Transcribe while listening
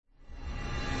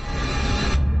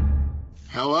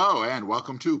Hello and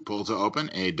welcome to Pull to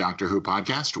Open, a Doctor Who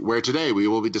podcast, where today we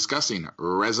will be discussing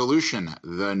Resolution,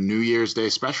 the New Year's Day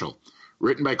special,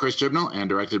 written by Chris Chibnall and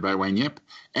directed by Wayne Yip.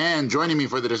 And joining me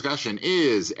for the discussion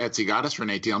is Etsy Goddess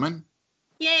Renee Thielman.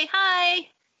 Yay, hi!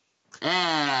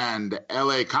 And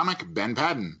LA Comic Ben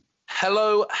Padden.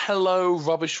 Hello,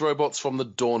 rubbish robots from the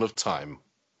dawn of time.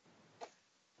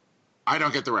 I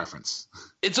don't get the reference.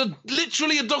 It's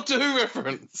literally a Doctor Who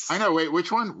reference. I know, wait,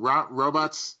 which one?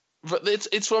 Robots?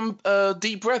 It's from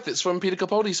Deep Breath. It's from Peter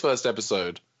Capaldi's first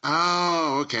episode.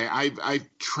 Oh, okay. I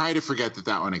try to forget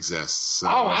that one exists. So.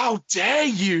 Oh, how dare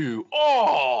you!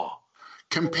 Oh!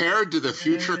 Compared to the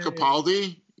future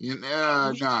Capaldi?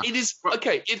 No. It is,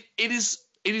 okay, it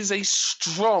is a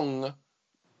strong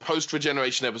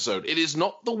post-regeneration episode. It is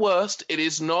not the worst. It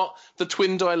is not the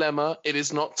Twin Dilemma. It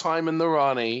is not Time and the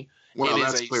Rani. Well,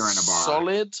 that's clear in a bar.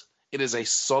 It is a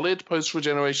solid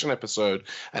post-regeneration episode,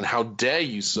 and how dare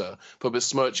you, sir, for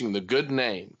besmirching the good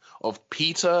name of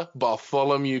Peter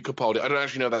Bartholomew Capaldi. I don't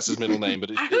actually know if that's his middle name,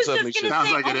 but it certainly should.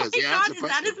 Sounds like it is. Yeah, God, is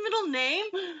that his middle name?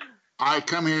 I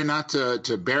come here not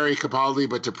to bury Capaldi,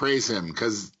 but to praise him,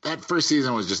 because that first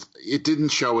season was it didn't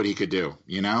show what he could do,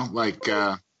 you know?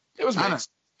 It was nice.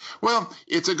 Well,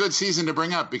 it's a good season to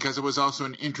bring up because it was also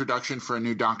an introduction for a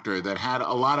new Doctor that had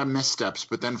a lot of missteps,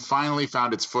 but then finally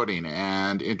found its footing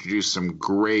and introduced some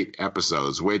great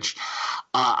episodes, which,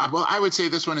 I would say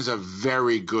this one is a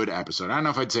very good episode. I don't know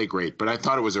if I'd say great, but I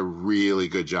thought it was a really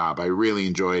good job. I really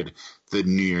enjoyed the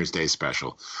New Year's Day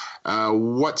special.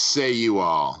 What say you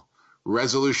all?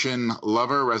 Resolution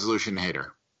lover, resolution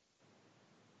hater?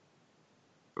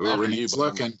 Oh, Renee's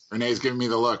looking. Renee's giving me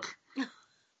the look.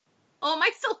 Oh, am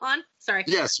I still on? Sorry.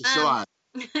 Yes, you're still on.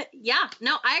 Yeah,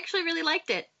 no, I actually really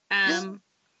liked it. I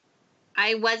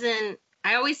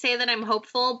always say that I'm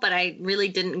hopeful, but I really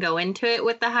didn't go into it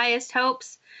with the highest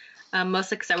hopes,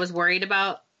 mostly because I was worried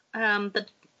about the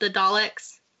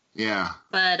Daleks. Yeah.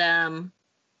 But I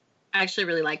actually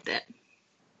really liked it.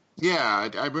 Yeah,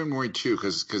 I've been worried too,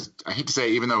 because I hate to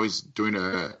say, even though he's doing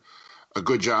a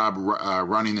good job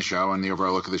running the show and the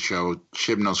overall look of the show,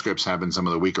 Chibnall scripts have been some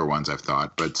of the weaker ones, I've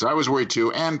thought. But so I was worried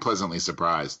too, and pleasantly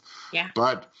surprised. Yeah.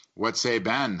 But what say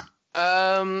Ben?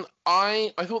 I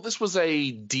thought this was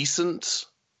a decent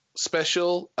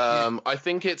special. I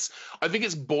think it's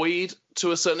buoyed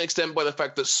to a certain extent by the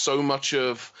fact that so much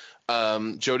of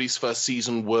Jodie's first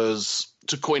season was,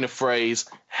 to coin a phrase,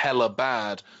 hella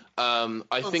bad.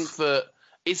 I think that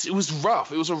it was rough.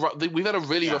 We've had a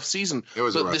really rough season. It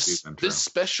was a rough season. This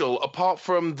special, apart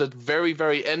from the very,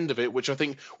 very end of it, which I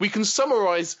think we can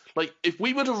summarize, like, if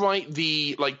we were to write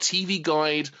the TV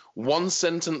guide one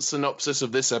sentence synopsis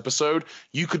of this episode,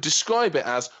 you could describe it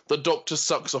as the Doctor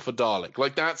sucks off a Dalek.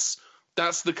 Like, that's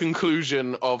the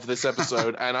conclusion of this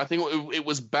episode, and I think it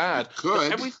was bad.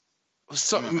 Good.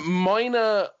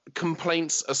 Minor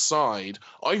complaints aside,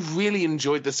 I really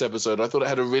enjoyed this episode. I thought it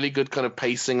had a really good kind of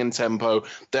pacing and tempo.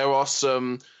 There are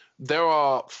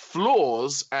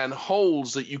flaws and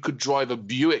holes that you could drive a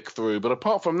Buick through, but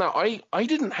apart from that, I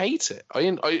didn't hate it.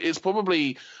 It's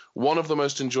probably one of the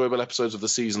most enjoyable episodes of the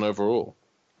season overall.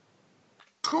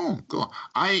 Cool.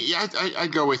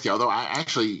 I'd go with you. Although I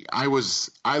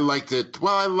liked it.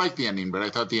 Well, I liked the ending, but I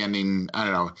thought the ending, I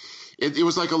don't know. It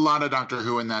was like a lot of Doctor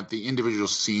Who in that the individual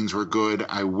scenes were good.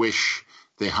 I wish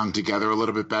they hung together a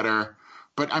little bit better.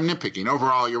 But I'm nitpicking.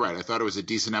 Overall, you're right. I thought it was a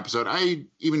decent episode. I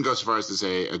even go so far as to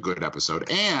say a good episode.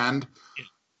 And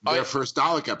their first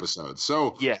Dalek episode.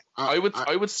 So yeah, I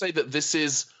would say that this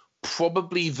is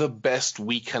probably the best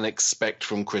we can expect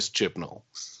from Chris Chibnall.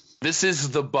 This is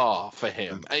the bar for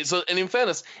him. And in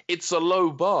fairness, it's a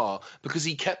low bar because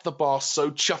he kept the bar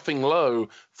so chuffing low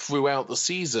throughout the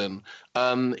season.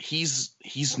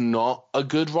 He's not a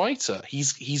good writer.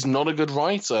 He's not a good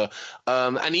writer.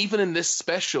 And even in this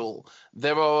special,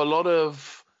 there are a lot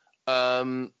of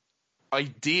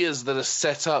ideas that are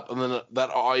set up and then that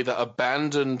are either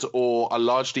abandoned or are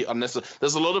largely unnecessary.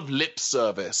 There's a lot of lip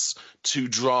service to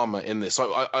drama in this.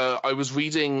 I was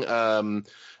reading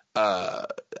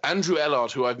Andrew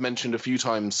Ellard, who I've mentioned a few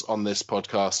times on this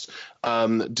podcast,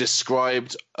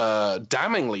 damningly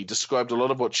described a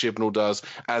lot of what Chibnall does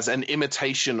as an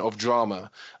imitation of drama.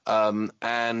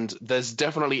 And there's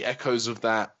definitely echoes of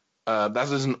that. That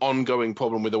is an ongoing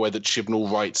problem with the way that Chibnall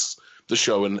writes the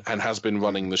show and has been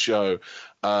running the show.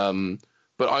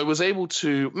 But I was able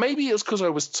to, maybe it was because I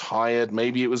was tired,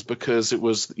 maybe it was because it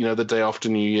was, the day after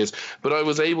New Year's, but I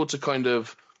was able to kind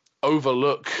of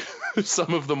overlook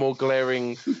some of the more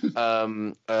glaring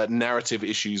narrative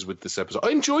issues with this episode.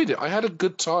 I enjoyed it. I had a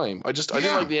good time. I didn't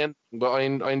like the end, but I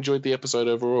enjoyed the episode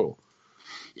overall.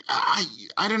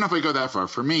 I don't know if I go that far.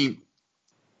 For me,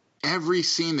 every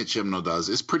scene that Chibnall does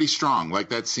is pretty strong. Like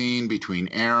that scene between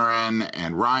Aaron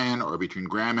and Ryan, or between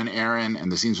Graham and Aaron,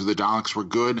 and the scenes with the Daleks were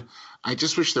good. I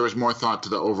just wish there was more thought to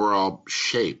the overall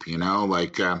shape, you know?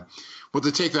 Like, well,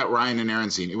 to take that Ryan and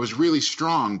Aaron scene, it was really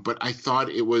strong, but I thought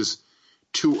it was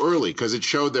too early because it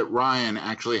showed that Ryan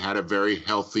actually had a very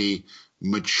healthy,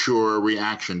 mature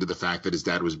reaction to the fact that his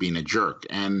dad was being a jerk.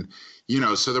 And, you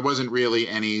know, so there wasn't really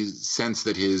any sense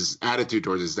that his attitude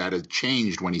towards his dad had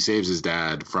changed when he saves his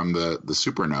dad from the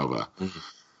supernova. Mm-hmm.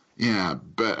 Yeah,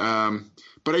 but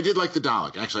I did like the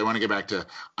Dalek. Actually, I want to get back to,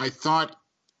 I thought,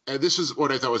 this is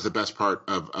what I thought was the best part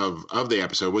of the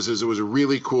episode was it was a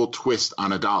really cool twist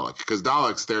on a Dalek, because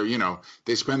Daleks, they're, you know,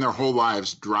 they spend their whole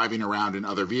lives driving around in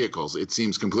other vehicles. It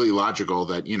seems completely logical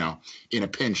that, you know, in a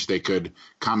pinch they could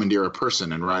commandeer a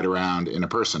person and ride around in a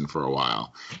person for a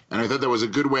while. And I thought that was a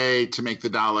good way to make the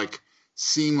Dalek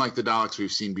seem like the Daleks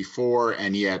we've seen before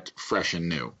and yet fresh and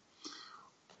new.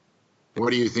 What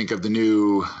do you think of the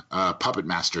new Puppet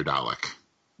Master Dalek?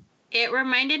 It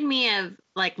reminded me of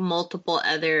like multiple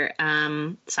other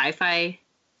sci-fi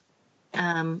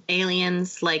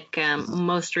aliens, like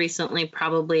most recently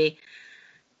probably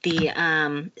the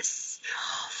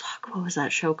what was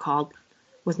that show called?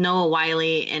 With Noah Wyle,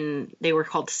 and they were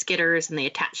called Skitters, and they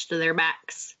attached to their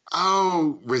backs.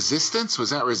 Oh, Resistance?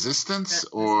 Was that Resistance?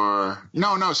 Or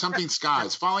no, something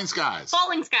Skies. Falling Skies.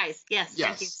 Falling Skies. Yes.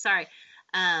 Thank you. Sorry.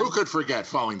 Who could forget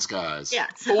Falling Skies? Yeah.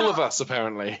 All of us,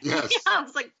 apparently. Yes. Yeah, I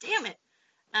was like, damn it.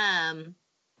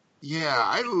 Yeah,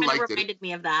 I liked it. Reminded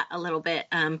me of that a little bit.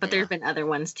 But there's been other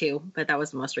ones too. But that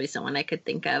was the most recent one I could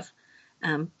think of.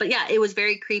 But yeah, it was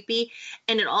very creepy,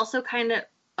 and it also kind of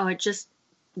it just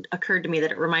occurred to me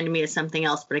that it reminded me of something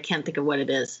else, but I can't think of what it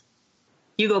is.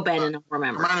 You go, Ben, and I'll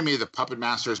remember. It reminded me of the Puppet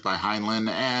Masters by Heinlein,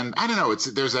 and I don't know.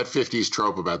 There's that 50s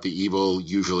trope about the evil,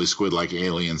 usually squid-like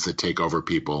aliens that take over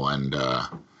people and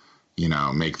you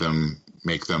know, make them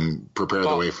prepare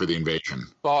the way for the invasion.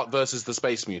 Bart versus the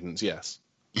space mutants, yes.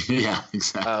 Yeah,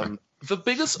 exactly. The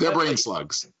biggest they're brain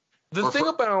slugs. The thing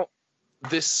about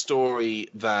this story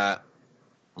that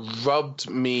rubbed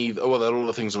me, well, all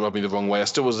the things that rubbed me the wrong way, I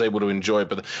still was able to enjoy it,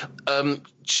 but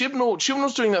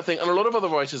Chibnall's doing that thing, and a lot of other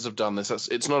writers have done this.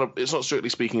 It's not strictly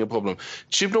speaking a problem.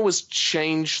 Chibnall has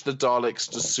changed the Daleks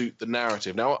to suit the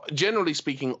narrative. Now, generally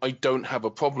speaking, I don't have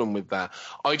a problem with that.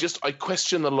 I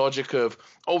question the logic of,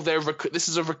 this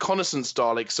is a reconnaissance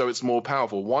Dalek, so it's more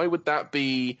powerful. Why would that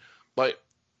be, like,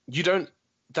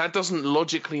 that doesn't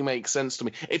logically make sense to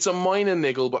me. It's a minor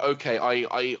niggle, but okay,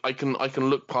 I can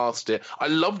look past it. I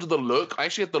loved the look. I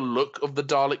actually had the look of the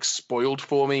Daleks spoiled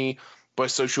for me by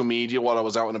social media while I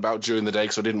was out and about during the day,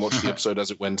 because I didn't watch the episode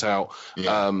as it went out.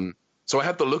 Yeah. So I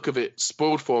had the look of it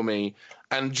spoiled for me,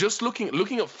 and just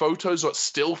looking at photos, or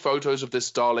still photos of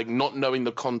this Dalek, not knowing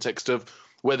the context of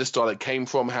where this Dalek came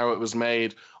from, how it was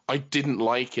made, I didn't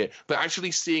like it. But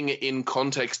actually seeing it in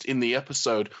context in the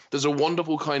episode, there's a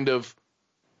wonderful kind of,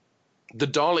 the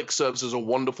Dalek serves as a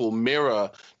wonderful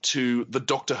mirror to the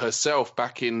Doctor herself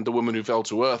back in The Woman Who Fell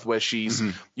to Earth, where she's,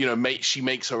 she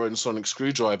makes her own sonic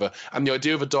screwdriver. And the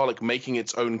idea of a Dalek making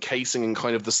its own casing in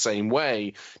kind of the same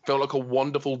way felt like a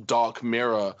wonderful dark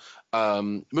mirror.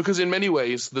 Because in many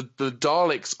ways, the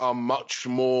Daleks are much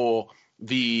more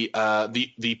the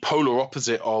polar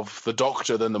opposite of the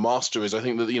Doctor than the Master is. I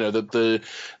think that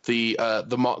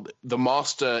the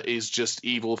Master is just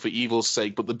evil for evil's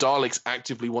sake, but the Daleks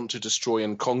actively want to destroy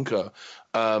and conquer.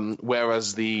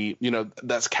 Whereas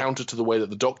that's counter to the way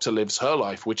that the Doctor lives her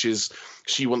life, which is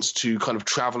she wants to kind of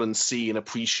travel and see and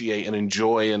appreciate and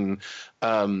enjoy and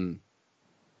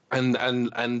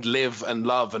live and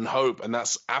love and hope, and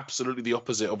that's absolutely the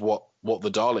opposite of what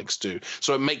the Daleks do.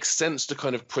 So it makes sense to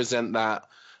kind of present that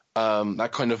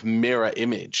kind of mirror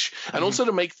image, and also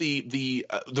to make the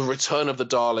return of the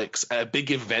Daleks a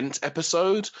big event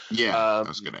episode. Yeah, that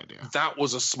was a good idea. That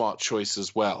was a smart choice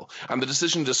as well, and the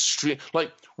decision to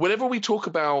whenever we talk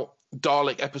about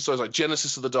Dalek episodes like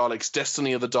Genesis of the Daleks,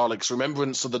 Destiny of the Daleks,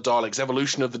 Remembrance of the Daleks,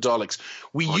 Evolution of the Daleks,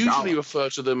 we usually refer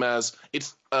to them as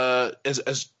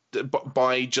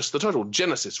by just the title: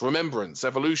 Genesis, Remembrance,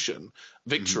 Evolution,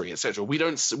 Victory, etc. We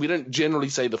don't generally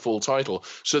say the full title.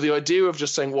 So the idea of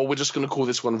just saying, well, we're just going to call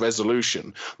this one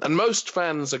Resolution, and most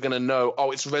fans are going to know,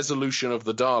 it's Resolution of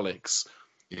the Daleks,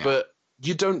 but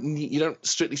you don't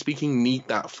strictly speaking need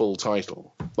that full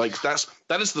title. Like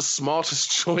that is the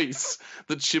smartest choice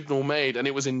that Chibnall made, and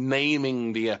it was in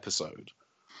naming the episode.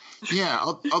 Yeah,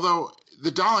 although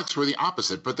the Daleks were the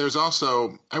opposite, but there's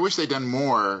also, I wish they'd done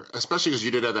more, especially because you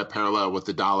did have that parallel with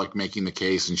the Dalek making the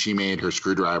case and she made her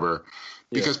screwdriver.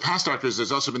 Because past Doctors,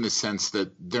 there's also been this sense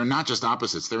that they're not just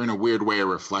opposites; they're in a weird way a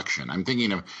reflection. I'm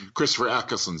thinking of Christopher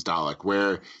Eccleston's Dalek,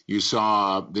 where you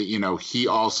saw that he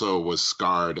also was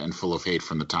scarred and full of hate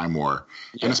from the Time War,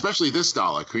 and especially this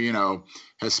Dalek, who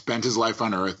has spent his life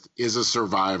on Earth, is a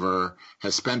survivor,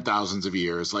 has spent thousands of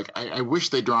years. Like I wish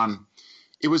they'd drawn.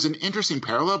 It was an interesting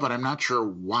parallel, but I'm not sure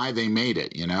why they made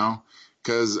it.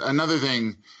 Because another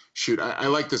thing. Shoot, I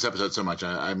like this episode so much.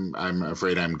 I'm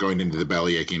afraid I'm going into the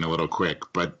belly aching a little quick.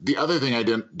 But the other thing I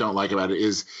don't like about it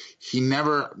is he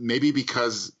never, maybe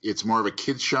because it's more of a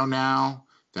kids show now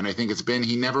than I think it's been,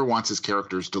 he never wants his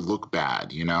characters to look bad.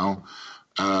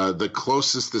 The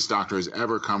closest this Doctor has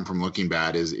ever come from looking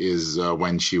bad is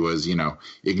when she was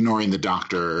ignoring the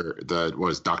Doctor,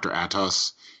 Dr.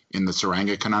 Atos in the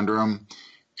Saranga Conundrum.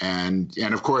 And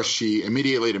of course she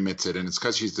immediately admits it, and it's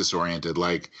because she's disoriented.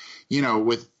 Like,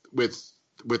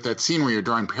 with that scene where you're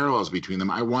drawing parallels between them,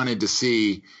 I wanted to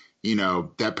see,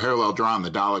 that parallel drawn,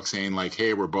 the Dalek saying like,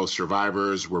 hey, we're both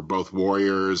survivors, we're both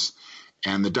warriors.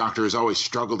 And the Doctor has always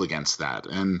struggled against that.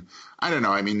 And I don't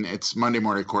know, I mean, it's Monday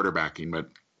morning quarterbacking, but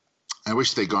I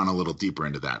wish they'd gone a little deeper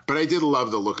into that. But I did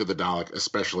love the look of the Dalek,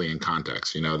 especially in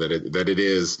context, that it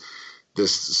is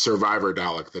this survivor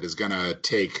Dalek that is going to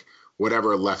take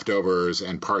whatever leftovers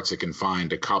and parts it can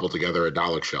find to cobble together a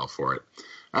Dalek shell for it.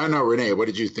 I don't know, Renee, what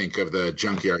did you think of the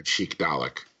junkyard chic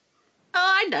Dalek? Oh,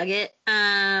 I dug it.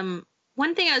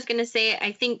 One thing I was going to say,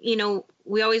 I think,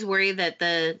 we always worry that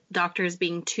the Doctor is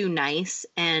being too nice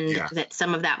and that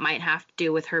some of that might have to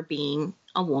do with her being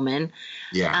a woman.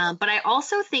 Yeah. But I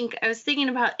also think, I was thinking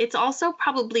about, it's also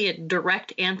probably a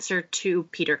direct answer to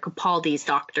Peter Capaldi's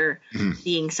Doctor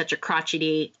being such a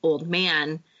crotchety old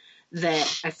man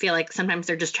that I feel like sometimes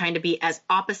they're just trying to be as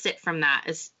opposite from that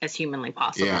as humanly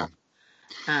possible. Yeah.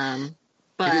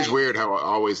 But it is weird how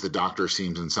always the Doctor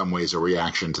seems in some ways a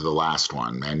reaction to the last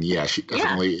one. And she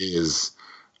definitely is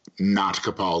not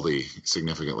Capaldi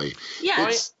significantly. Yeah,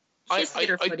 she's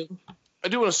theater footing. I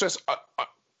do want to stress,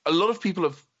 a lot of people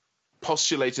have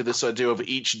postulated this idea of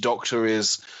each Doctor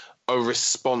is a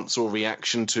response or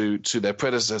reaction to their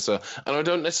predecessor. And I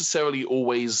don't necessarily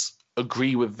always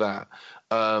agree with that.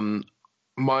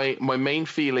 My main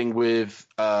feeling with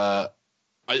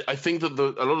I think that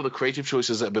a lot of the creative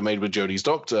choices that have been made with Jodie's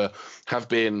Doctor have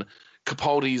been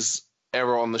Capaldi's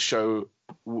error on the show.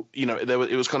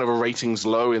 It was kind of a ratings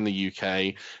low in the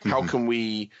UK. How can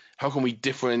we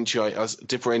differentiate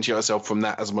ourselves from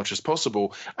that as much as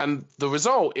possible? And the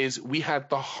result is we had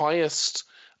the highest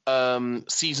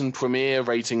season premiere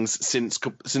ratings since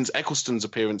Eccleston's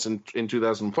appearance in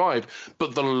 2005,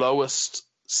 but the lowest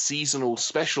seasonal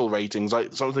special ratings,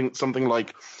 like something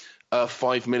like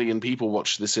 5 million people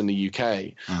watched this in the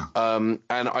UK. And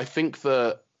I think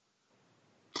that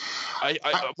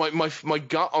my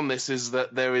gut on this is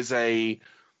that there is an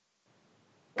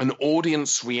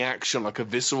audience reaction, like a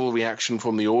visceral reaction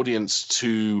from the audience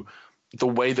to the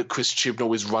way that Chris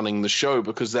Chibnall is running the show,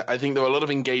 because I think there are a lot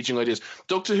of engaging ideas.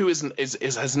 Doctor Who has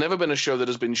never been a show that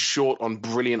has been short on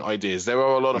brilliant ideas. There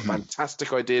are a lot of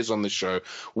fantastic ideas on the show.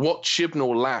 What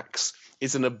Chibnall lacks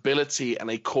is an ability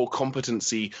and a core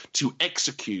competency to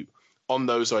execute on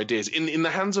those ideas. In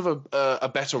the hands of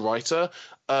a better writer,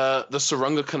 the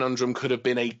Saranga Conundrum could have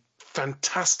been a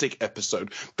fantastic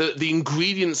episode. The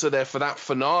ingredients are there for that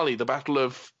finale, the Battle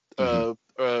of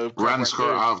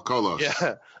Ranskor of Kolos.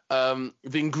 Yeah.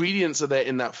 The ingredients are there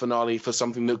in that finale for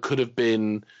something that could have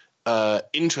been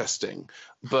interesting.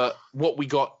 But what we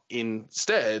got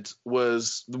instead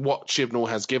was what Chibnall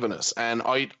has given us. And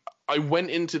I went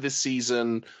into this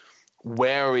season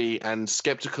wary and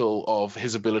skeptical of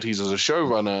his abilities as a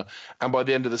showrunner, and by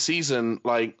the end of the season,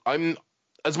 I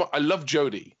love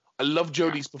Jodie. I love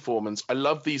Jodie's performance. I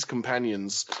love these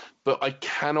companions, but I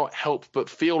cannot help but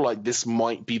feel like this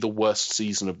might be the worst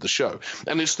season of the show,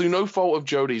 and it's through no fault of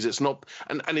Jodie's. It's not,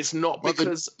 and it's not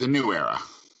because the new era.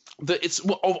 It's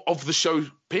of the show.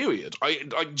 Period.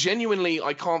 I genuinely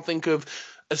I can't think of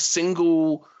a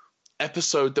single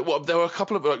episode that there were a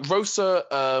couple of like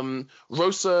Rosa,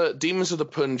 Demons of the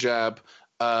Punjab,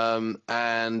 and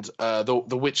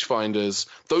the Witchfinders.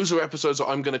 Those are episodes that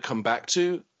I'm going to come back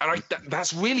to, and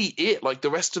that's really it. Like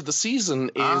the rest of the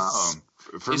season is.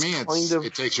 For me,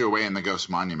 it takes you away in the Ghost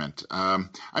Monument.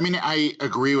 I mean, I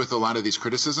agree with a lot of these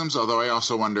criticisms, although I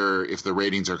also wonder if the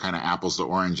ratings are kind of apples to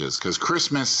oranges. Because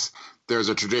Christmas, there's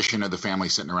a tradition of the family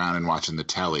sitting around and watching the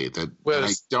telly that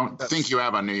I don't think you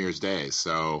have on New Year's Day.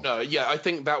 So yeah, I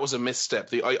think that was a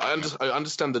misstep. I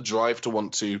understand the drive to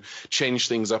want to change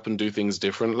things up and do things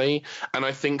differently, and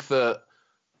I think that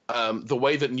the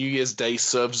way that New Year's Day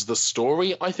serves the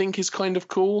story, I think, is kind of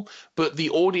cool. But the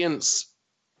audience.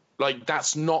 Like,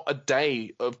 that's not a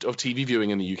day of TV viewing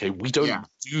in the UK. We don't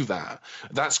do that.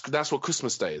 That's what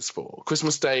Christmas Day is for.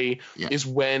 Christmas Day is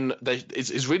when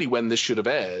is really when this should have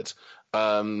aired.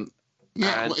 Well,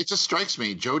 it just strikes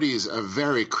me. Jodie's a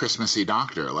very Christmassy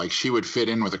doctor. Like, she would fit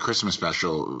in with a Christmas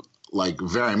special, like,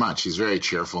 very much. She's very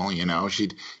cheerful, you know.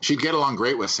 She'd get along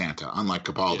great with Santa, unlike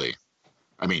Capaldi. Yeah.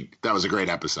 I mean, that was a great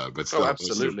episode, but still,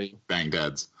 absolutely banged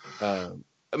heads.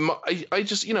 I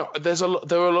just, you know,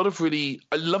 there are a lot of really.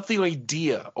 I love the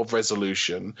idea of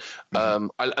resolution,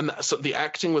 and so the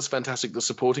acting was fantastic. The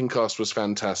supporting cast was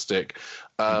fantastic.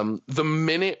 The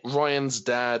minute Ryan's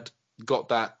dad got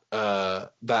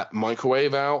that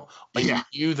microwave out, I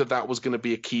knew that was going to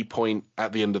be a key point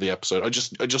at the end of the episode. I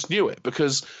just knew it,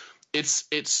 because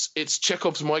it's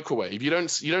Chekhov's microwave. You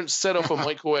don't set off a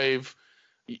microwave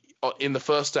in the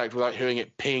first act without hearing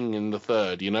it ping in the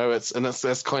third, you know.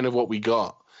 That's kind of what we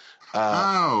got.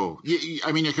 I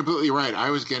mean, you're completely right.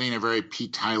 I was getting a very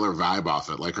Pete Tyler vibe off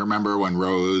it. Like, remember when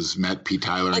Rose met Pete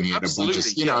Tyler and he had a bunch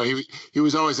of, you know, he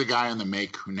was always a guy on the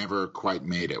make who never quite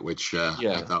made it, which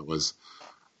I thought was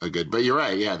a good. But you're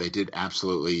right. Yeah, they did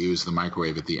absolutely use the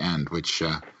microwave at the end, which,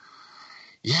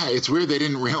 it's weird they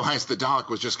didn't realize the Dalek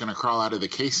was just going to crawl out of the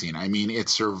casing. I mean, it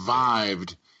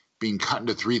survived being cut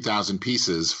into 3,000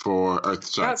 pieces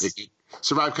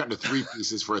survived cut into 3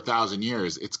 pieces for 1,000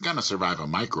 years. It's going to survive a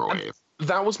microwave.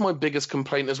 That was my biggest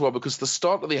complaint as well, because the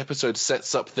start of the episode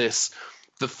sets up the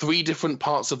 3 different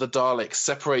parts of the Dalek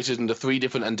separated into 3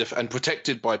 different and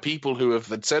protected by people who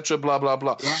have, etc., blah, blah,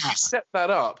 blah. Yeah. You set that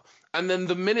up. And then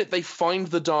the minute they find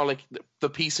the Dalek, the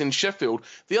piece in Sheffield,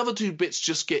 the other 2 bits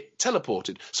just get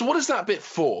teleported. So what is that bit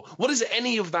for? What is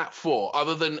any of that for,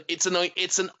 other than it's an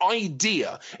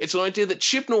idea? It's an idea that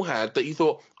Chibnall had that he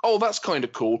thought, oh, that's kind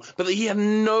of cool, but that he had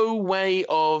no way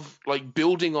of, like,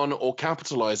 building on or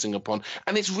capitalizing upon.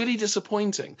 And it's really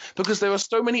disappointing, because there are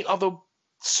so many other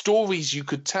stories you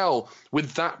could tell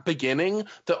with that beginning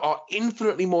that are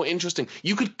infinitely more interesting.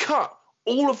 You could cut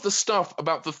all of the stuff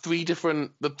about the 3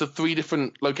 different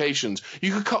locations.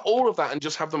 You could cut all of that and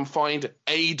just have them find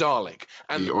a Dalek.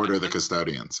 And the Order of the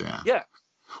Custodians, yeah. Yeah.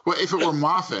 Well, if it were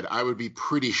Moffat, I would be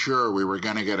pretty sure we were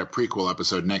going to get a prequel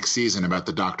episode next season about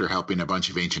the Doctor helping a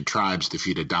bunch of ancient tribes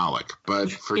defeat a Dalek.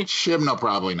 But for Chibnall,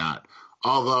 probably not.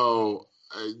 Although,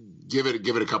 give it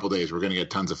a couple days. We're going to get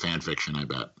tons of fan fiction, I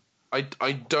bet.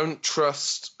 I don't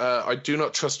trust. I do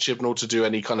not trust Chibnall to do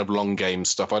any kind of long game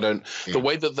stuff. I don't. Yeah. The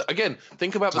way that again,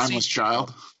 think about Timeless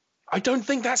Child. I don't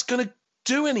think that's going to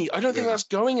do any. I don't think that's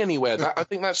going anywhere. I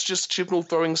think that's just Chibnall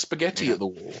throwing spaghetti at the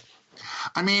wall.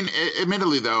 I mean,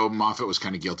 admittedly, though, Moffat was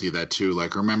kind of guilty of that, too.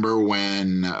 Like, remember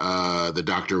when the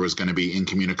Doctor was going to be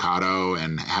incommunicado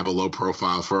and have a low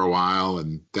profile for a while,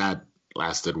 and that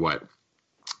lasted, what,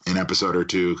 an episode or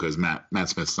 2, because Matt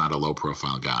Smith's not a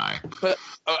low-profile guy. But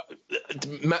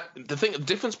the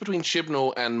difference between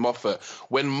Chibnall and Moffat,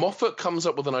 when Moffat comes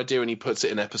up with an idea and he puts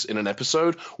it in an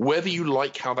episode, whether you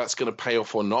like how that's going to pay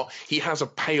off or not, he has a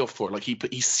payoff for it. Like,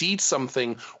 he seeds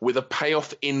something with a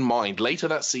payoff in mind. Later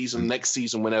that season, next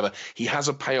season, whenever, he has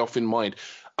a payoff in mind.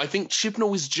 I think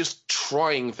Chibnall is just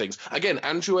trying things. Again,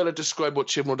 Andrew Eller described what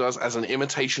Chibnall does as an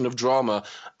imitation of drama,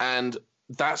 and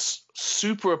that's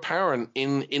super apparent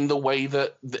in the way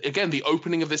that, again, the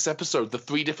opening of this episode, the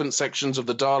 3 different sections of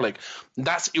the Dalek,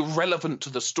 that's irrelevant to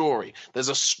the story.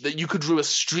 You could do a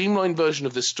streamlined version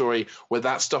of this story where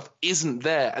that stuff isn't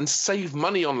there and save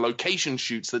money on location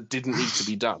shoots that didn't need to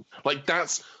be done. Like,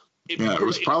 it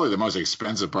was probably the most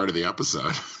expensive part of the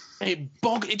episode.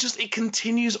 It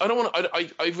continues.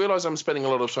 I realize I'm spending a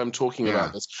lot of time talking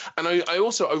about this, and I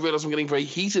realize I'm getting very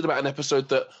heated about an episode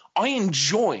that I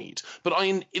enjoyed, but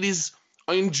I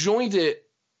enjoyed it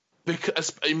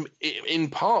because in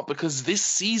part because this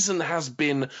season has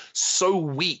been so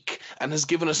weak and has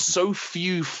given us so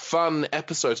few fun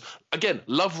episodes. Again,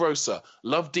 love Rosa,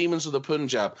 love Demons of the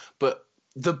Punjab, but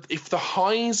if the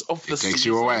highs of the season takes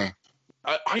you away.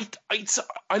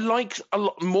 I like a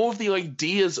lot more of the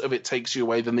ideas of it takes you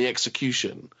away than the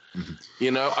execution. Mm-hmm. You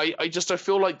know, I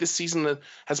feel like this season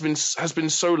has been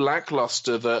so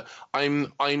lackluster that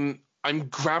I'm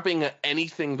grabbing at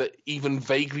anything that even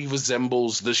vaguely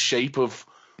resembles the shape of,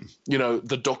 you know,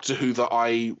 the Doctor Who that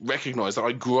I recognize, that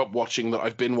I grew up watching, that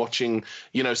I've been watching,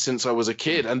 you know, since I was a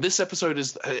kid. And this episode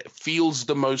feels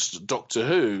the most Doctor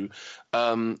Who.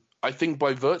 I think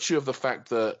by virtue of the fact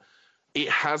that it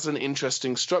has an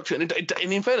interesting structure, and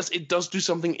in fairness, it does do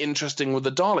something interesting with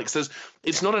the Daleks.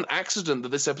 It's not an accident that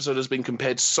this episode has been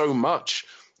compared so much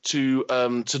to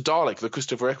Dalek, the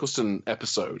Christopher Eccleston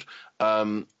episode.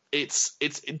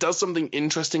 it does something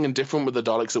interesting and different with the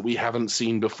Daleks that we haven't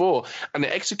seen before, and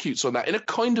it executes on that in a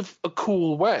kind of a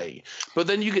cool way. But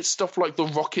then you get stuff like the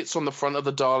rockets on the front of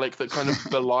the Dalek that kind of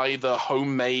belie the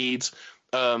homemade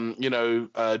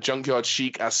junkyard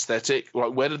chic aesthetic.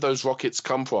 Like, where did those rockets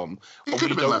come from? It could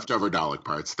have been leftover Dalek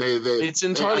parts. It's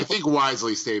entirely. I think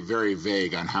wisely stay very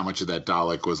vague on how much of that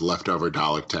Dalek was leftover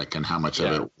Dalek tech and how much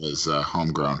of it was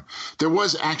homegrown. There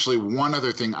was actually one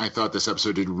other thing I thought this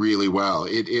episode did really well.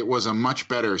 It was a much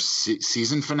better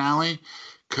season finale,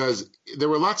 because there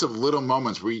were lots of little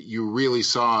moments where you really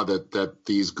saw that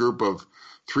these group of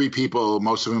 3 people,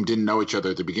 most of whom didn't know each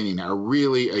other at the beginning, are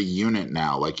really a unit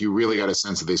now. Like, you really got a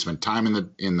sense that they spent time in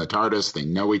the TARDIS. They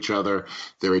know each other.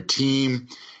 They're a team.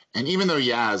 And even though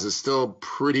Yaz is still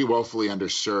pretty woefully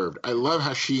underserved, I love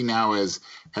how she now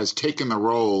has taken the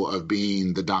role of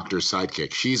being the Doctor's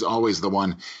sidekick. She's always the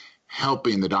one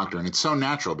helping the Doctor. And it's so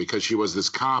natural, because she was this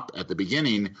cop at the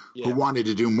beginning who wanted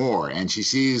to do more. And she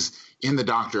sees in the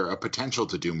Doctor a potential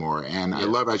to do more. And I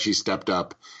love how she stepped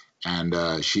up. And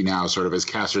she now sort of has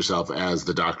cast herself as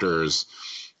the Doctor's,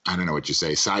 I don't know what you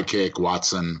say, sidekick,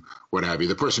 Watson, what have you,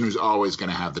 the person who's always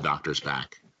going to have the Doctor's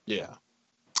back. Yeah.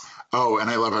 Oh, and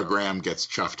I love how Graham gets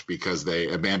chuffed because they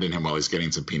abandon him while he's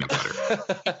getting some peanut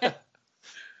butter.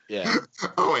 Yeah.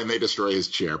 Oh, and they destroy his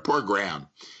chair. Poor Graham.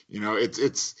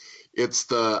 It's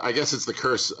I guess it's the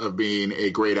curse of being a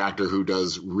great actor who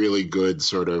does really good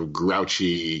sort of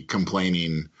grouchy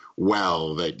complaining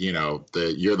well, that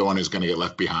you're the one who's going to get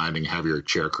left behind and have your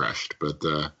chair crushed. But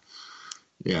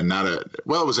it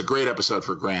was a great episode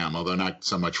for Graham, although not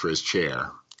so much for his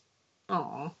chair.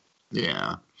 Oh.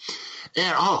 Yeah.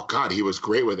 And oh god, he was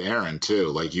great with Aaron too.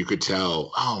 Like, you could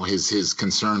tell, his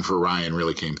concern for Ryan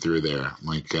really came through there.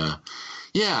 Like,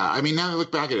 I mean, now that I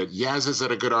look back at it, Yaz has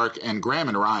had a good arc, and Graham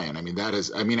and Ryan,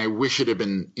 I wish it had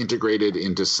been integrated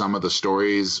into some of the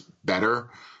stories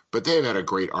better. But they've had a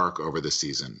great arc over the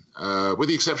season, with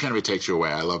the exception of It Takes You Away.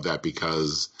 I love that,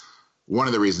 because one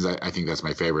of the reasons I think that's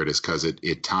my favorite is because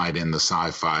it tied in the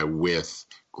sci-fi with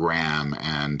Graham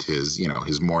and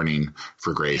his mourning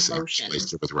for Grace and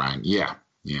placed it with Ryan. Yeah.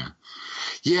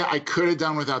 I could have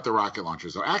done without the rocket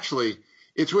launchers, though. Actually,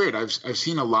 it's weird. I've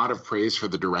seen a lot of praise for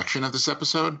the direction of this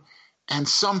episode, and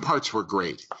some parts were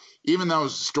great. Even though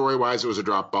story-wise it was a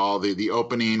drop ball, the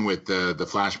opening with the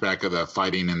flashback of the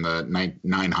fighting in the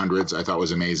 900s I thought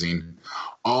was amazing.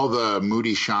 All the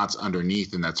moody shots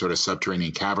underneath in that sort of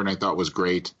subterranean cavern I thought was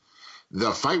great.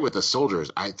 The fight with the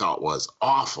soldiers I thought was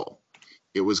awful.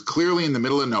 It was clearly in the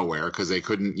middle of nowhere because they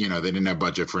couldn't, they didn't have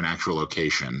budget for an actual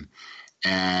location.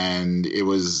 And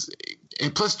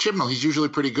plus Chibnall, he's usually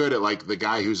pretty good at, like, the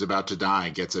guy who's about to die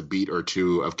gets a beat or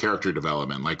two of character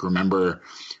development. Like, remember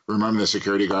the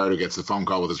security guard who gets the phone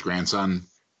call with his grandson?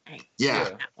 Yeah.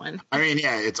 That one. I mean,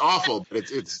 yeah, it's awful, but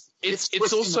it's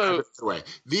also way.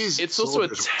 It's also a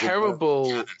terrible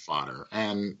cannon fodder,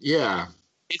 and yeah,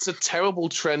 it's a terrible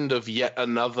trend of yet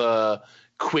another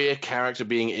queer character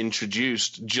being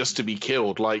introduced just to be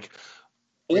killed. Like,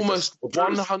 almost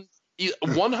 100%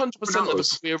 of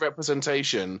the queer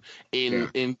representation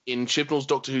in Chibnall's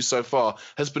Doctor Who so far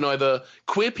has been either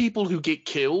queer people who get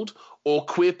killed or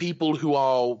queer people who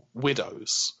are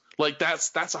widows. Like, that's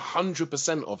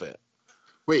 100% of it.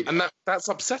 Wait, and that's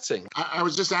upsetting. I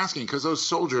was just asking because those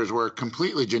soldiers were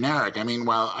completely generic. I mean,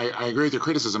 while I agree with your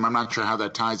criticism, I'm not sure how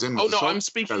that ties in with I'm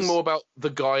speaking more about the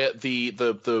guy at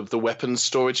the weapons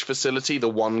storage facility, the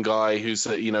one guy who's,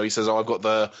 he says, I've got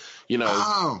the,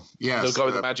 oh, yes, the guy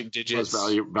with the magic digits.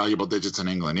 Those valuable digits in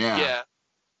England, yeah.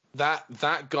 Yeah.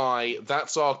 That guy,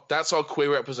 that's our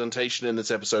queer representation in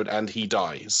this episode, and he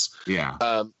dies.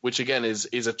 Yeah. Which again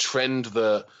is a trend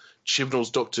that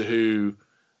Chibnall's Doctor Who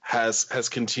has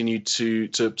continued to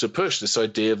push, this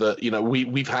idea that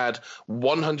we've had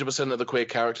 100% of the queer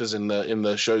characters in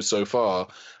the show so far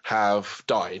have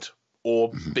died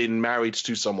or been married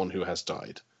to someone who has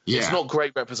died. Yeah. It's not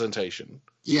great representation.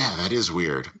 Yeah, that is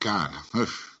weird. God.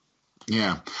 Oof.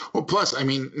 Yeah. Well, plus, I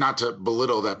mean, not to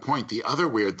belittle that point, the other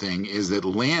weird thing is that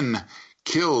Lynn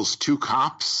kills 2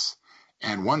 cops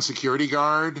and 1 security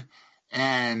guard,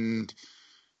 and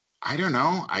I don't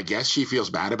know. I guess she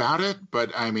feels bad about it,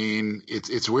 but I mean,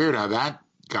 it's weird how that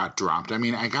got dropped. I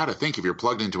mean, I got to think if you're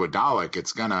plugged into a Dalek,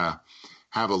 it's going to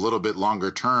have a little bit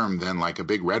longer term than like a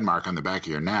big red mark on the back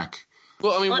of your neck.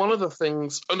 Well, I mean, one of the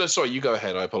things... Oh, no, sorry, you go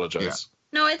ahead. I apologize. Yeah.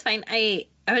 No, it's fine. I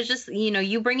was just,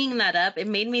 you bringing that up, it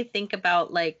made me think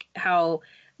about, like, how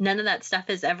none of that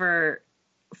stuff is ever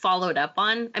followed up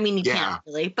on. I mean, you can't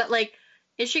really, but, like,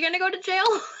 is she going to go to jail?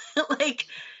 Like,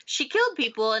 she killed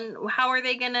people, and how are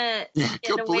they going to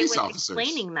get away with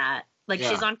explaining that? Like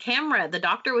she's on camera. The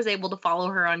doctor was able to follow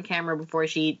her on camera before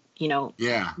she,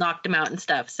 knocked him out and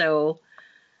stuff. So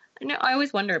I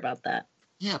always wonder about that.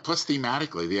 Yeah, plus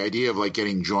thematically, the idea of like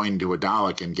getting joined to a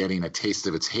Dalek and getting a taste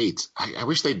of its hate. I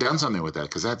wish they'd done something with that,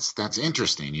 because that's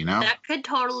interesting, That could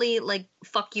totally like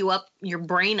fuck you up, your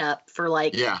brain up for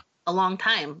like a long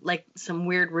time, like some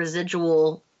weird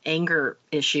residual anger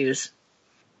issues.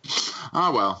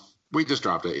 Oh, well, we just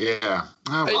dropped it. Yeah.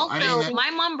 Oh, well, also,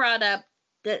 my mom brought up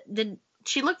that, did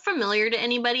she look familiar to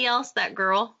anybody else, that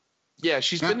girl? Yeah,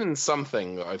 she's been in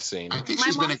something that I've seen. I think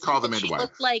she's been in Call the Midwife. She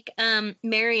looked like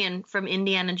Marion from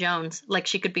Indiana Jones, like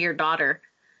she could be her daughter.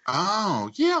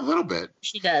 Oh, yeah, a little bit.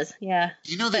 She does, yeah.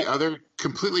 The other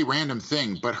completely random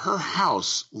thing, but her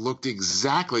house looked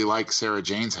exactly like Sarah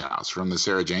Jane's house from the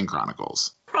Sarah Jane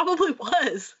Chronicles. Probably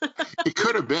was. It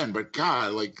could have been, but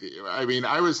God,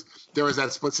 there was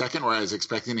that split second where I was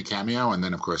expecting a cameo, and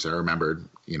then of course I remembered,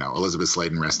 Elizabeth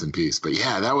Sladen, rest in peace. But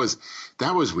yeah, that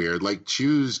was weird. Like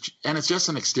and it's just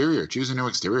an exterior. Choose a new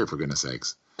exterior, for goodness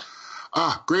sakes.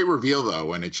 Great reveal though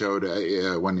when it showed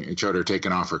her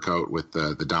taking off her coat with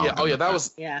the Dalek. Yeah. Oh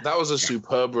yeah, that was a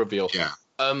superb reveal. Yeah.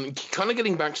 Kind of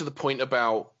getting back to the point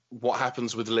about what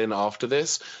happens with Lynn after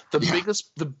this,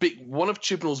 one of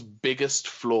Chibnall's biggest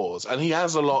flaws, and he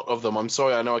has a lot of them. I'm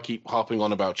sorry, I know I keep harping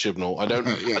on about Chibnall. I don't.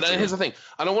 Here's the thing,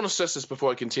 and I want to stress this before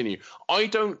I continue. I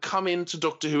don't come into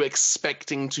Doctor Who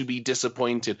expecting to be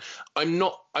disappointed. I'm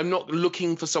not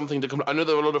looking for something to come. I know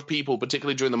there are a lot of people,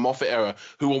 particularly during the Moffat era,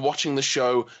 who were watching the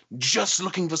show just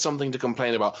looking for something to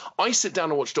complain about. I sit down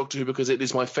and watch Doctor Who because it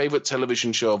is my favorite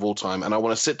television show of all time, and I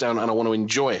want to sit down and I want to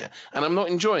enjoy it. And I'm not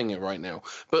enjoying it right now.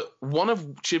 But one of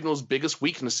Chibnall's biggest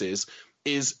weaknesses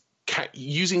is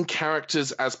using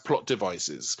characters as plot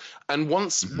devices. And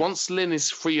once Lynn is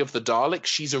free of the Dalek,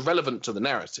 she's irrelevant to the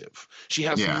narrative. She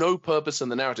has no purpose in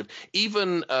the narrative.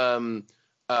 Even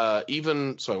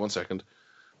sorry, 1 second.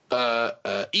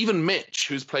 Even Mitch,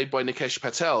 who's played by Nikesh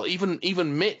Patel,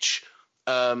 even Mitch,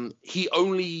 he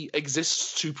only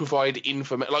exists to provide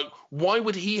information. Like, why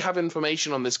would he have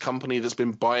information on this company that's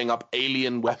been buying up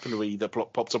alien weaponry that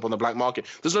pops up on the black market?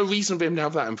 There's no reason for him to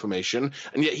have that information,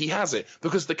 and yet he has it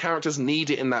because the characters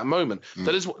need it in that moment.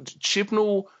 That is what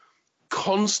Chibnall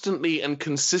constantly and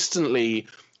consistently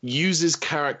uses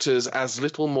characters as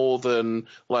little more than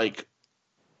like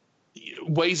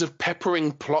ways of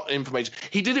peppering plot information.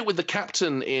 He did it with the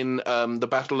captain in the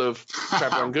Battle of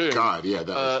Trab Rangoon. God,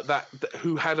 yeah,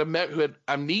 who had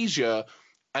amnesia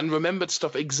and remembered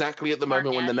stuff exactly at the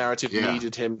moment when the narrative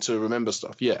needed him to remember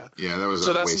stuff. Yeah, that was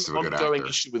a waste of a good actor. So that's an ongoing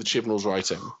issue with Chibnall's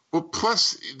writing. Well,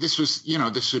 plus this was,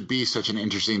 this would be such an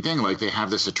interesting thing. Like, they have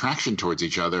this attraction towards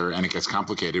each other, and it gets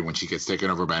complicated when she gets taken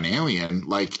over by an alien.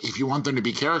 Like, if you want them to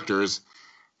be characters,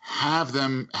 have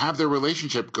their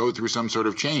relationship go through some sort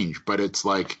of change. But it's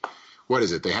like, what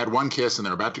is it? They had one kiss and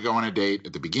they're about to go on a date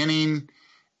at the beginning,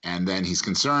 and then he's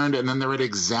concerned, and then they're at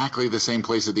exactly the same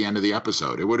place at the end of the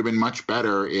episode. It would have been much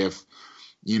better if,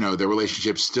 the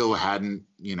relationship still hadn't,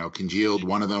 congealed.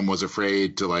 One of them was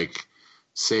afraid to like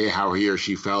say how he or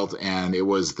she felt, and it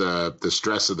was the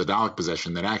stress of the Dalek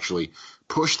possession that actually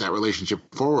pushed that relationship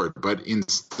forward. But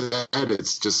instead,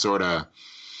 it's just sort of,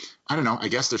 I don't know. I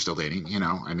guess they're still dating,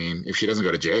 I mean, if she doesn't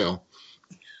go to jail.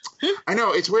 I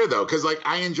know, it's weird though, because like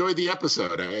I enjoyed the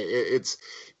episode.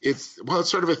 It's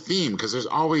sort of a theme, because there's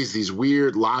always these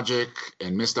weird logic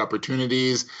and missed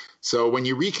opportunities. So when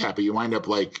you recap it, you wind up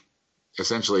like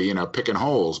essentially, picking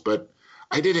holes. But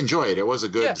I did enjoy it. It was a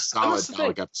good, solid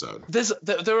Dalek episode.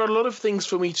 There are a lot of things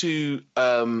for me to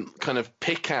kind of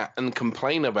pick at and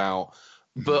complain about,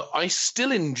 but I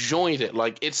still enjoyed it.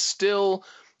 Like, it's still.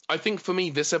 I think for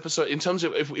me, this episode, in terms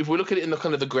of if we look at it in the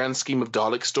kind of the grand scheme of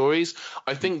Dalek stories,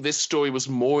 I think this story was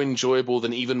more enjoyable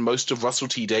than even most of Russell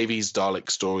T Davies' Dalek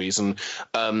stories. And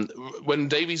when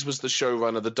Davies was the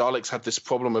showrunner, the Daleks had this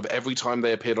problem of every time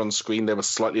they appeared on screen, they were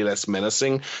slightly less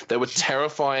menacing. They were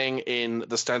terrifying in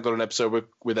the standalone episode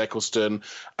with Eccleston,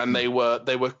 and they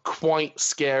were quite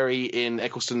scary in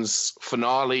Eccleston's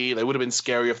finale. They would have been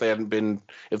scary if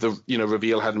the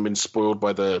reveal hadn't been spoiled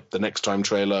by the Next Time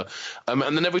trailer. And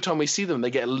then every time we see them,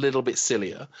 they get a little bit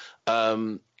sillier.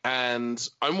 And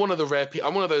I'm one of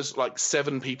those like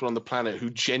 7 people on the planet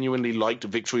who genuinely liked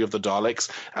Victory of the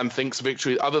Daleks and thinks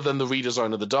Victory, other than the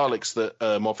redesign of the Daleks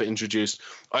that Moffat introduced,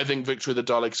 I think Victory of the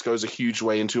Daleks goes a huge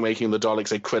way into making the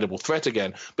Daleks a credible threat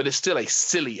again. But it's still a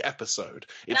silly episode.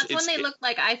 That's when they looked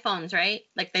like iPhones, right?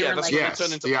 Like they were like when they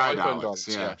turned into iPhone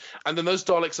Daleks. Yeah. And then those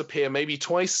Daleks appear maybe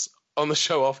twice on the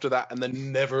show after that and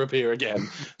then never appear again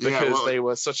because they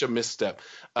were such a misstep.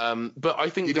 But I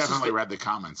think he definitely read the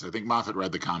comments. I think Moffat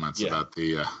read the comments about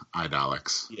the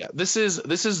Daleks. Yeah, this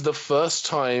is the first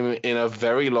time in a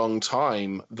very long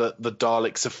time that the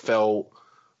Daleks have felt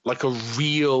like a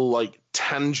real, like,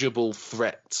 tangible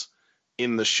threat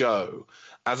in the show,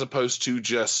 as opposed to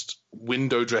just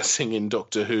window dressing in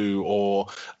Doctor Who or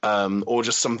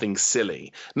just something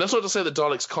silly. And that's not to say that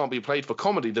Daleks can't be played for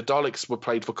comedy. The Daleks were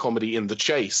played for comedy in The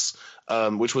Chase,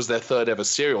 which was their third ever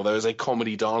serial. There was a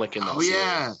comedy Dalek in that serial.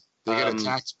 Yeah. They get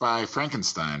attacked by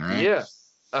Frankenstein, right? Yeah.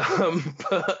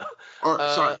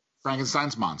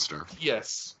 Frankenstein's monster.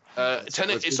 Yes. It's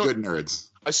good nerds.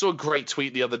 I saw a great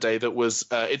tweet the other day that was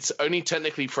it's only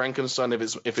technically Frankenstein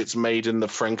if it's made in the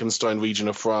Frankenstein region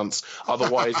of France.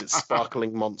 Otherwise, it's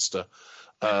Sparkling Monster.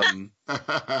 But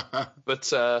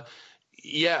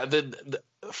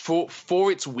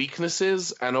for its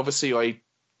weaknesses, and obviously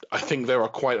I think there are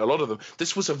quite a lot of them.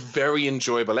 This was a very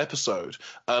enjoyable episode,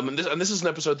 and this is an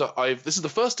episode that this is the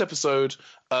first episode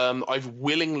I've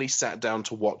willingly sat down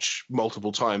to watch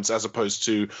multiple times, as opposed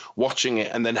to watching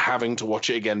it and then having to watch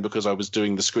it again because I was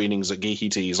doing the screenings at Geeky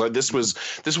Teas. Like this was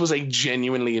a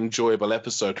genuinely enjoyable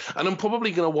episode, and I'm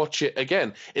probably going to watch it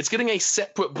again. It's getting a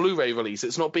separate Blu-ray release.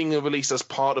 It's not being released as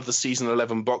part of the season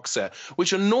 11 box set,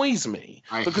 which annoys me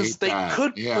because they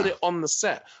could put it on the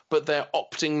set, but they're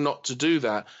opting not to do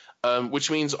that. Which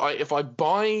means if I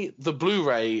buy the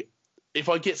Blu-ray,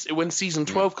 when season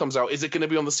 12 comes out, is it going to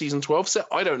be on the season 12 set?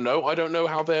 I don't know. I don't know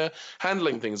how they're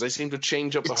handling things. They seem to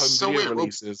change up the home video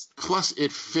releases. Plus,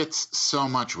 it fits so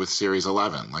much with Series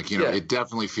 11. Like, it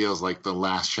definitely feels like the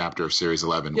last chapter of Series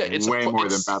 11. Yeah, it's way more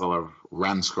than Battle of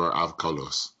Ranskor of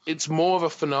Kolos. It's more of a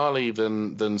finale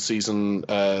than season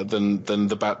than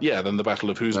the Battle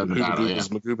of Who's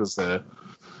Magooba's there.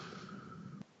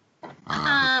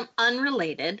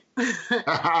 Unrelated. But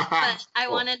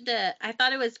I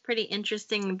thought it was pretty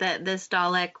interesting that this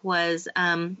Dalek was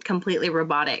completely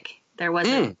robotic. There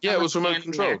wasn't. It was remote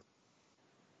control. There.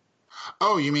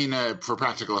 Oh, you mean for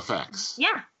practical effects?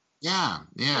 Yeah. Yeah.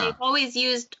 They've always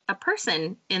used a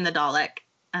person in the Dalek,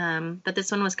 but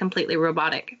this one was completely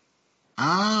robotic.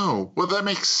 Oh, well, that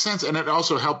makes sense. And it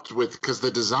also helped because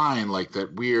the design, like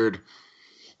that weird,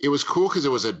 it was cool because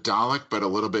it was a Dalek, but a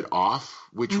little bit off,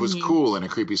 which was cool in a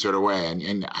creepy sort of way.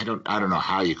 And I don't know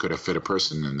how you could have fit a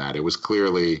person in that. It was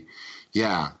clearly,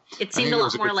 It seemed a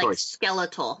lot more like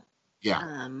skeletal.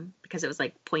 Yeah. Because it was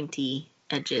like pointy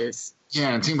edges.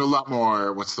 Yeah, it seemed a lot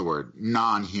more, what's the word?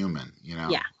 Non-human,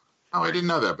 Yeah. Oh, I didn't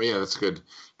know that, but that's good.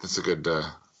 That's a good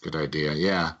idea.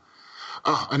 Yeah.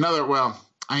 Oh, I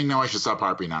know I should stop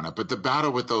harping on it, but the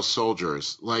battle with those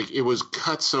soldiers, like it was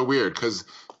cut so weird because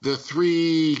the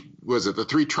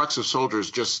three trucks of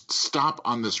soldiers just stop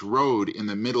on this road in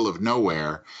the middle of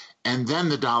nowhere, and then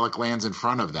the Dalek lands in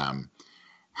front of them.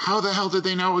 How the hell did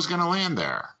they know it was going to land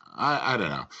there? I don't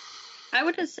know. I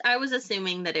was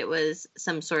assuming that it was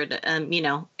some sort of,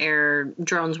 air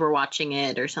drones were watching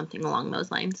it or something along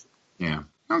those lines. Yeah.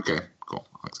 Okay. Cool.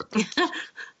 I'll accept that.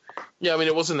 Yeah, I mean,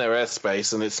 it was in their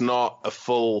airspace, and it's not a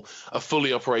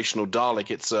fully operational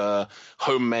Dalek. It's a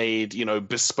homemade,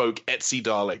 bespoke Etsy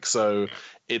Dalek. So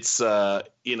it's,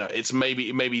 it's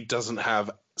maybe doesn't have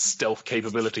stealth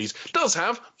capabilities. Does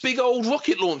have big old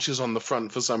rocket launchers on the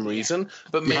front for some reason,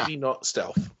 but maybe not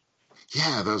stealth.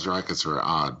 Yeah, those rockets were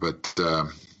odd. But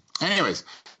anyways,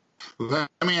 let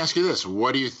me ask you this: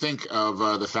 what do you think of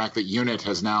the fact that UNIT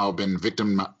is now a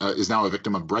victim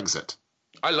of Brexit?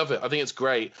 I love it. I think it's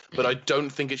great, but I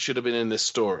don't think it should have been in this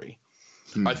story.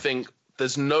 I think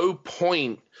there's no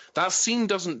point. That scene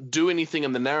doesn't do anything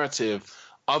in the narrative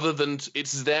other than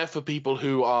it's there for people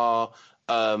who are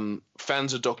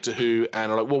fans of Doctor Who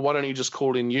and are like, well, why don't you just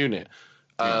call in UNIT?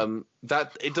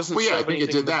 That it doesn't. Well, serve I think anything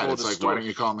it did that. In the it's like, story. why don't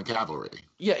you call in the cavalry?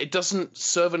 Yeah, it doesn't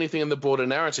serve anything in the broader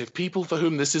narrative. People for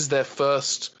whom this is their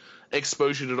first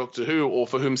exposure to Doctor Who, or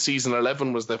for whom season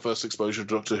 11 was their first exposure to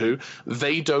Doctor Who,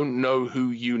 they don't know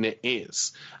who UNIT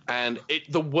is. And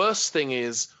the worst thing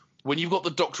is when you've got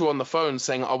the Doctor on the phone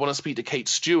saying, I want to speak to Kate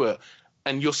Stewart,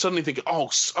 and you're suddenly thinking,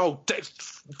 fuck,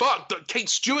 Kate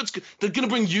Stewart's, they're going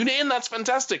to bring UNIT in? That's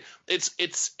fantastic. It's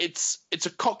a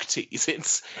cock tease.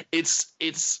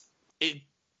 It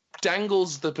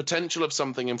dangles the potential of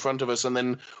something in front of us and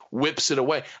then whips it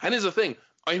away. And here's the thing.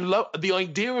 I love the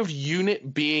idea of UNIT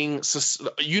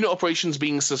operations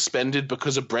being suspended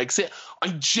because of Brexit. I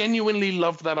genuinely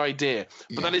loved that idea,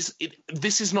 but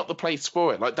this is not the place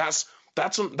for it. Like that's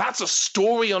That's a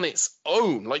story on its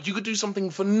own. Like, you could do something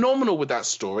phenomenal with that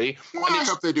story, Well, and I it's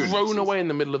hope they do thrown away in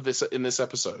the middle of this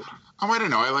episode. Oh, I don't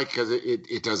know. I like because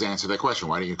it does answer that question.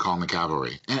 Why don't you call them the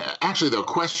cavalry? And actually, though,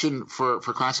 question for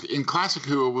Classic in Classic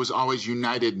Who, it was always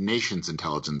United Nations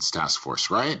Intelligence Task Force,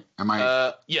 right? Am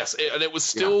I? Yes, and it was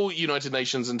still United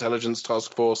Nations Intelligence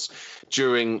Task Force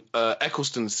during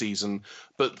Eccleston's season,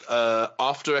 but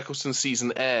after Eccleston's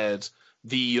season aired,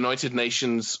 the United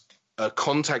Nations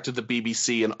contacted the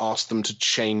BBC and asked them to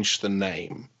change the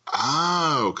name.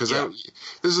 Oh, because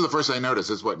this is the first I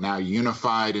noticed. It's what now,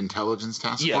 Unified Intelligence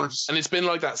Task Force? And it's been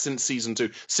like that since season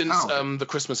 2, since the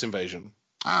Christmas invasion.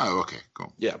 Oh, okay,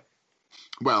 cool. Yeah.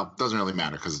 Well, doesn't really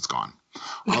matter because it's gone.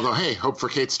 Although, hey, hope for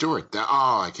Kate Stewart.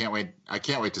 I can't wait. I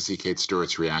can't wait to see Kate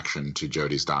Stewart's reaction to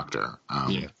Jodie's doctor.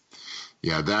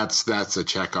 Yeah, that's a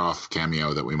Chekhov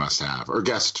cameo that we must have, or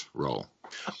guest role.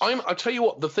 I'll tell you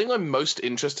what, the thing I'm most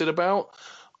interested about,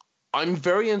 I'm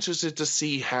very interested to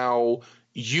see how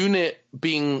Unit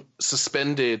being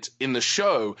suspended in the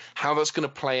show, how that's going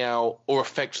to play out or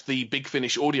affect the Big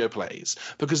Finish audio plays,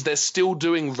 because they're still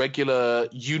doing regular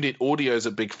Unit audios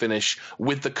at Big Finish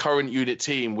with the current Unit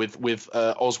team, with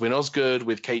Oswin Osgood,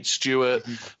 with Kate Stewart,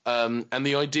 and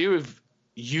the idea of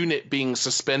Unit being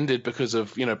suspended because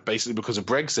of, basically because of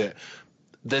Brexit.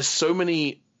 There's so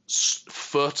many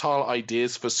fertile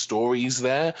ideas for stories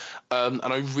there, and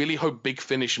I really hope Big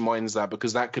Finish minds that,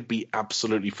 because that could be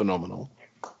absolutely phenomenal.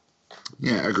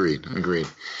 Yeah, agreed.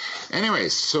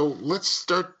 Anyways, so let's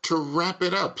start to wrap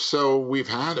it up. So we've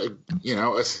had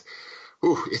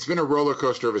it's been a roller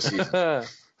coaster of a season.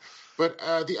 But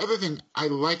the other thing, I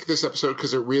like this episode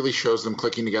because it really shows them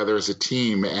clicking together as a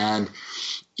team. And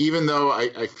even though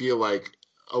I feel like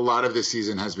a lot of this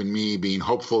season has been me being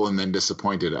hopeful and then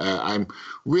disappointed, I'm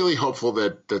really hopeful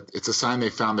that it's a sign they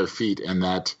found their feet, and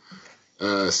that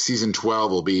season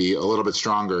 12 will be a little bit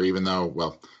stronger, even though,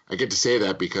 well, I get to say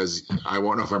that because I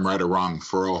won't know if I'm right or wrong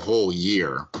for a whole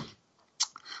year.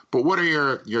 But what are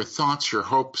your thoughts, your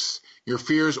hopes, your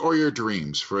fears, or your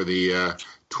dreams for the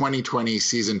 2020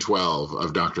 season 12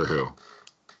 of Doctor Who?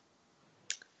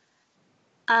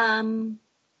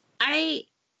 I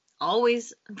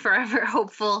always forever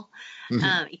hopeful,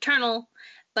 eternal,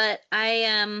 but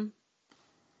I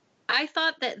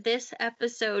thought that this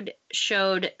episode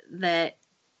showed that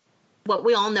what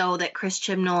we all know, that Chris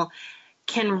Chibnall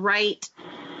can write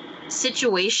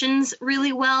situations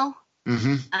really well.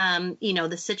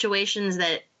 The situations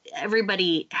that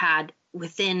everybody had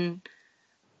within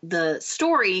the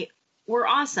story were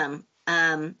awesome.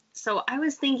 So I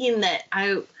was thinking that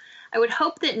I would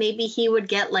hope that maybe he would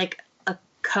get like a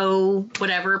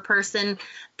whatever person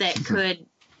that could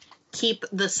keep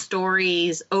the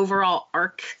story's overall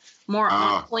arc more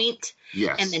on point.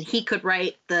 Yes. And then he could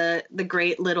write the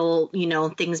great little,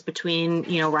 things between,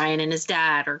 Ryan and his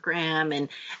dad, or Graham,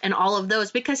 and all of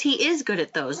those, because he is good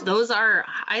at those. Those are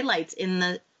highlights in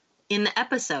the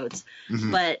episodes.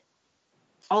 But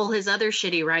all his other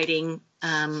shitty writing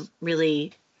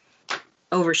really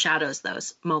overshadows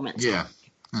those moments. Yeah,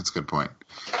 that's a good point.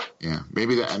 Yeah,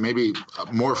 maybe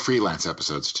more freelance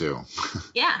episodes too.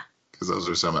 Yeah. Because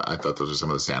I thought those are some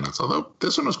of the standouts. Although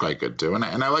this one was quite good too, and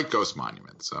I like Ghost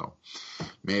Monument, so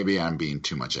maybe I'm being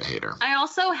too much a hater. I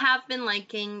also have been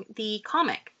liking the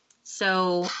comic,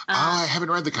 so I haven't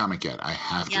read the comic yet. I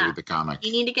have to read the comic.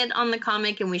 You need to get on the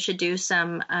comic, and we should do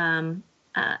some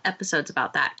episodes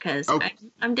about that, because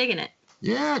I'm digging it.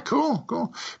 Yeah,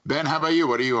 cool. Ben, how about you?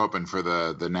 What are you hoping for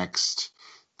the next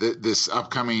this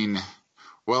upcoming?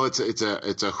 Well, it's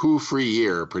a Who-free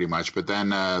year pretty much, but then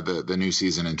the new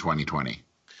season in 2020.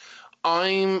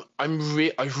 I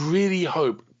really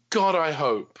hope, God, I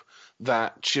hope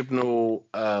that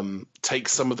Chibnall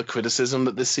takes some of the criticism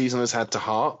that this season has had to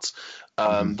heart,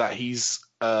 that he's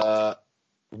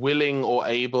willing or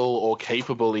able or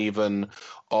capable even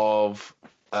of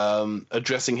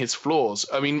addressing his flaws.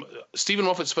 I mean, Stephen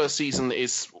Moffat's first season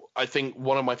is, I think,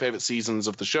 one of my favorite seasons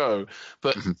of the show,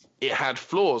 but it had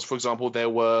flaws. For example, there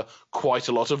were quite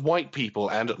a lot of white people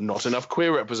and not enough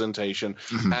queer representation.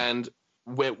 And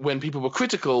when people were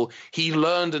critical, he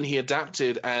learned and he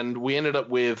adapted, and we ended up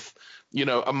with,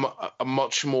 a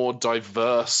much more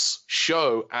diverse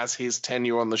show as his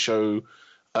tenure on the show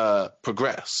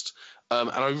progressed. And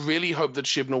I really hope that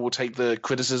Chibnall will take the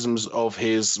criticisms of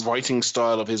his writing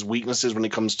style, of his weaknesses when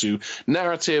it comes to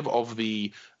narrative, of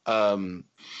the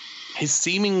his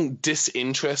seeming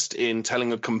disinterest in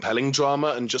telling a compelling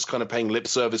drama and just kind of paying lip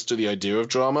service to the idea of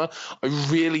drama. I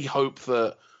really hope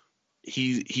that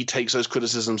he takes those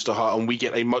criticisms to heart, and we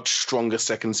get a much stronger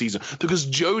second season, because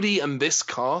Jodie and this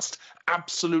cast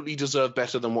absolutely deserve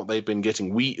better than what they've been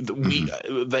getting.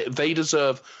 They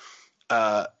deserve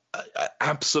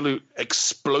absolute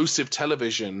explosive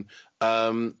television,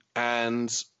 and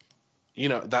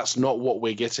that's not what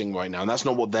we're getting right now, and that's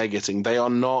not what they're getting. They are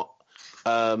not.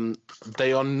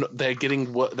 They're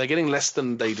getting less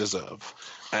than they deserve,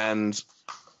 and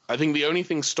I think the only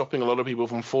thing stopping a lot of people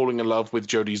from falling in love with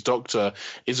Jodie's Doctor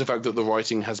is the fact that the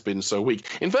writing has been so weak.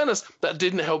 In fairness, that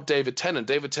didn't help David Tennant.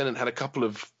 David Tennant had a couple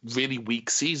of really weak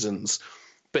seasons,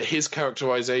 but his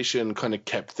characterization kind of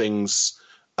kept things,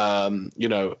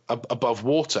 above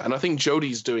water. And I think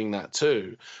Jodie's doing that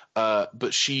too.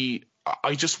 But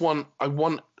I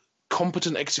want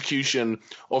competent execution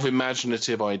of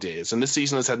imaginative ideas. And this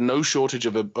season has had no shortage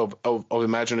of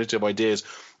imaginative ideas.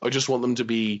 I just want them to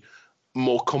be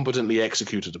more competently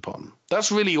executed upon.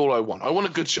 That's really all I want. I want a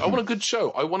good show. I want a good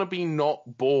show. I want to be not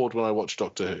bored when I watch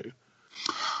Doctor Who.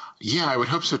 Yeah, I would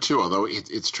hope so too. Although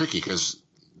it's tricky because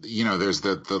there's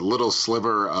the little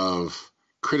sliver of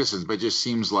criticism, but it just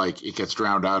seems like it gets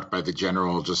drowned out by the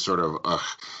general just sort of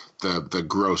the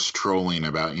gross trolling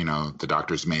about the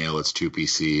Doctor's mail. It's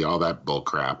 2PC, all that bull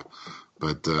crap.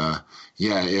 But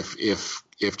if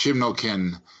Chibnall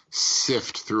can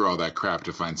sift through all that crap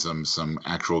to find some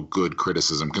actual good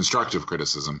criticism, constructive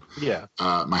criticism. Yeah.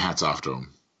 My hat's off to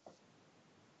him.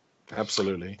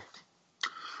 Absolutely.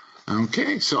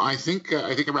 Okay, so I think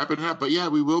I'm wrapping it up. But yeah,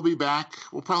 we will be back.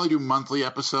 We'll probably do monthly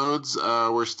episodes.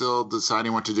 We're still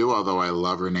deciding what to do, although I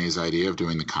love Renee's idea of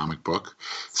doing the comic book.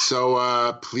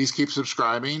 So please keep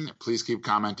subscribing. Please keep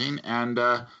commenting. And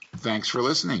thanks for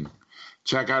listening.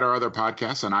 Check out our other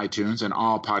podcasts on iTunes and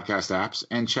all podcast apps.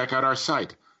 And check out our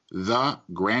site,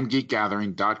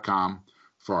 thegrandgeekgathering.com,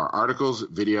 for our articles,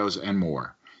 videos, and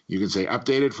more. You can stay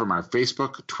updated from our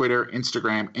Facebook, Twitter,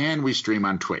 Instagram, and we stream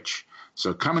on Twitch.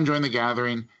 So come and join the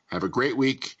gathering. Have a great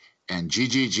week. And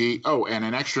GGG. Oh, and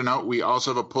an extra note, we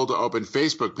also have a Pull to Open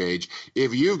Facebook page.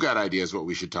 If you've got ideas what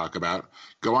we should talk about,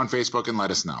 go on Facebook and let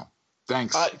us know.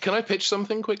 Thanks. Can I pitch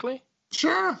something quickly?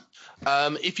 Sure.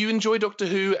 If you enjoy Doctor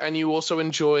Who and you also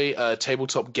enjoy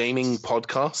tabletop gaming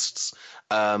podcasts,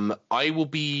 I will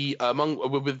be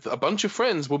with a bunch of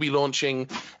friends. We'll be launching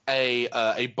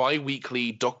a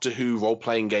bi-weekly Doctor Who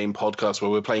role-playing game podcast where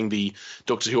we're playing the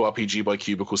Doctor Who RPG by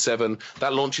Cubicle 7.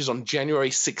 That launches on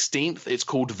January 16th. It's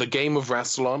called The Game of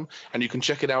Rassilon, and you can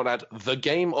check it out at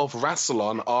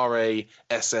thegameofrassilon,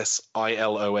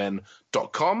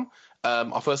 RASSILON.com.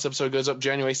 Our first episode goes up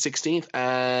January 16th,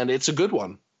 and it's a good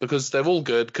one because they're all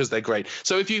good because they're great.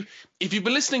 So if you've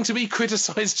been listening to me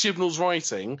criticize Chibnall's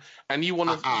writing and you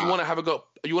want to have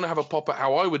a pop at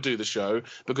how I would do the show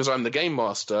because I'm the game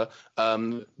master,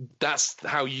 that's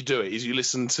how you do it. Is you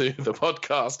listen to the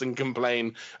podcast and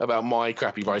complain about my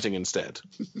crappy writing instead.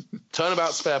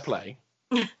 Turnabout's fair play.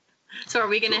 So are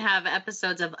we going to have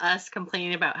episodes of us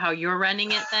complaining about how you're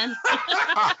running it then?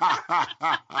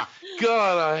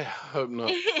 God, I hope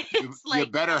not. You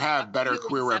better have better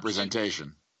queer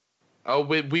representation. Oh,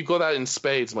 we've got that in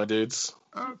spades, my dudes.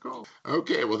 Oh, cool.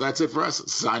 Okay, well, that's it for us.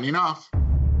 Signing off.